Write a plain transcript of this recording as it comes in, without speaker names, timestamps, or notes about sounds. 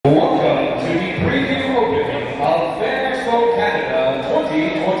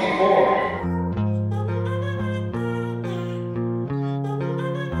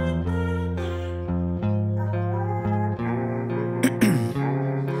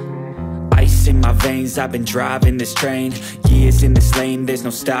veins, I've been driving this train. Years in this lane, there's no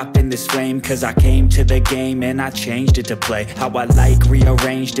stopping this flame. Cause I came to the game and I changed it to play how I like,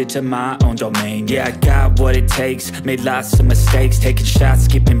 rearranged it to my own domain. Yeah, I got what it takes, made lots of mistakes, taking shots,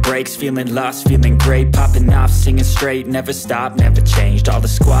 skipping breaks, feeling lost, feeling great, popping off, singing straight, never stopped, never changed. All the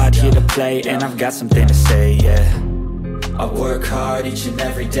squad here to play, and I've got something to say, yeah. I work hard each and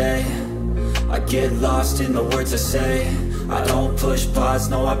every day, I get lost in the words I say. I don't push pause,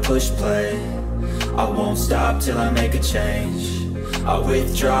 no I push play. I won't stop till I make a change. I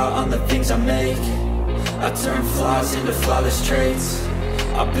withdraw on the things I make. I turn flaws into flawless traits.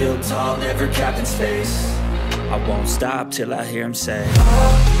 I build tall, never capped in space. I won't stop till I hear him say, oh,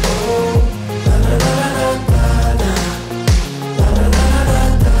 oh, la, la, la, la, la.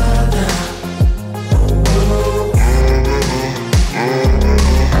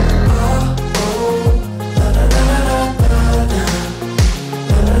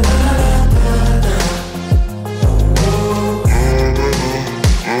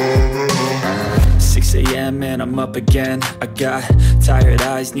 And I'm up again. I got tired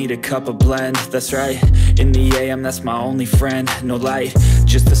eyes, need a cup of blend. That's right, in the AM, that's my only friend. No light,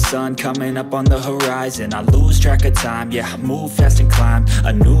 just the sun coming up on the horizon. I lose track of time, yeah, I move fast and climb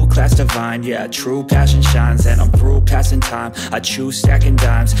a new class divine, yeah, true passion shines. And I'm through passing time, I choose stacking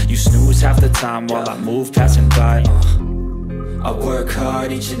dimes. You snooze half the time while I move passing by. I work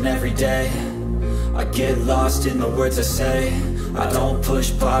hard each and every day, I get lost in the words I say. I don't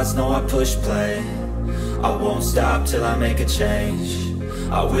push pause, no I push play. I won't stop till I make a change.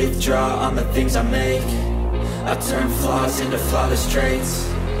 I withdraw on the things I make. I turn flaws into flawless traits.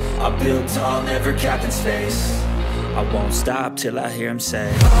 I build tall, never capped in space. I won't stop till I hear him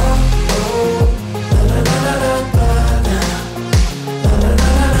say, oh, oh, la, la, la, la, la, la, la,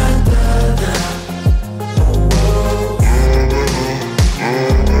 la, la, la, la, la.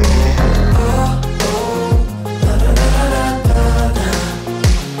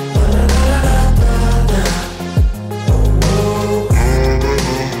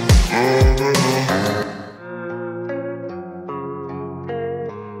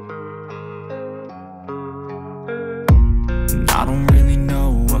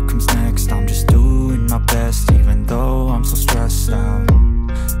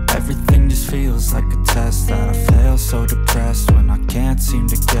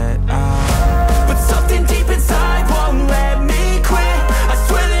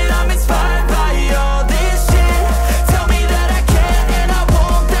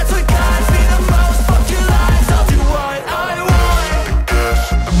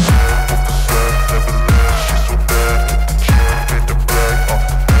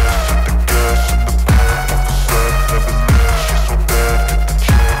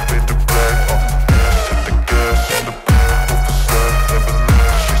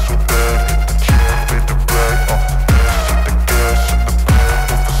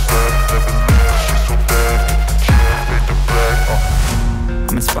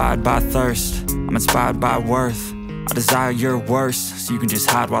 By worth, I desire your worst, so you can just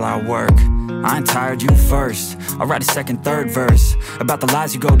hide while I work. I ain't tired, you first. I'll write a second, third verse about the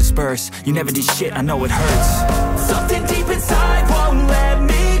lies you go disperse. You never did shit, I know it hurts. Something deep inside won't let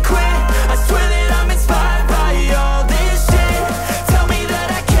me quit. I swear that I'm inspired by all this shit. Tell me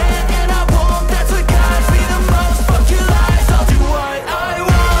that I can and I won't. That's what guides me the most. Fuck your lies, I'll do what I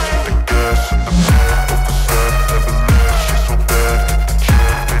want. The gas in the back of the set, never knew she's so bad that she made the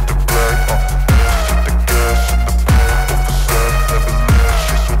black.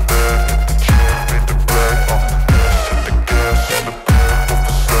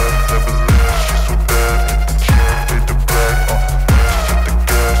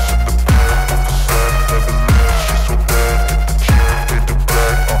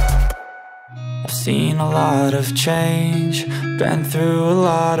 Seen a lot of change, been through a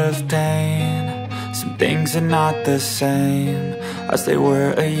lot of pain. Some things are not the same as they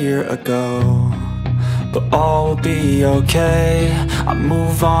were a year ago, but all will be okay. I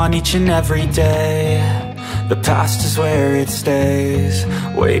move on each and every day. The past is where it stays,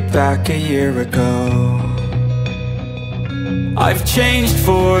 way back a year ago. I've changed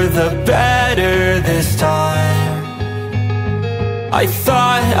for the better this time. I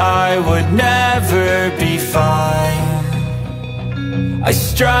thought I would never be fine. I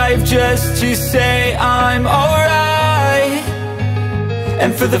strive just to say I'm alright,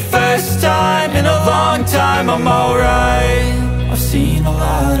 and for the first time in a long time I'm alright. I've seen a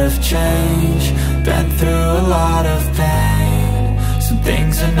lot of change, been through a lot of pain. Some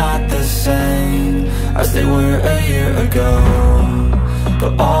things are not the same as they were a year ago,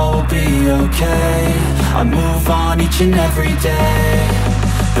 but all will be okay. I move on each and every day.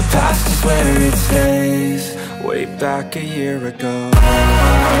 The past is where it stays. Way back a year ago.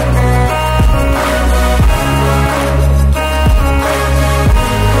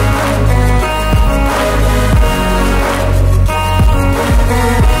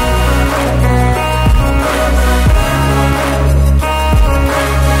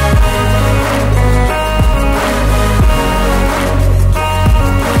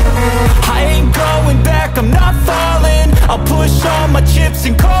 I'm not falling. I'll push all my chips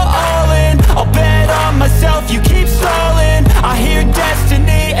and call all in. I'll bet on myself, you keep stalling. I hear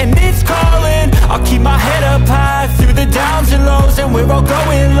destiny and it's calling. I'll keep my head up high through the downs and lows. And we're all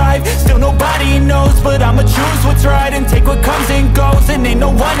going live, still nobody knows. But I'ma choose what's right and take what comes and goes. And ain't no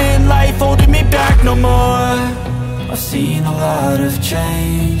one in life holding me back no more. I've seen a lot of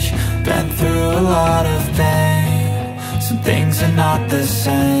change, been through a lot of pain. Some things are not the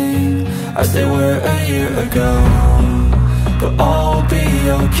same as they were a year ago, but all will be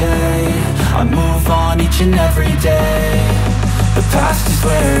okay. I move on each and every day. The past is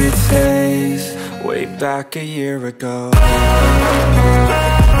where it stays. Way back a year ago.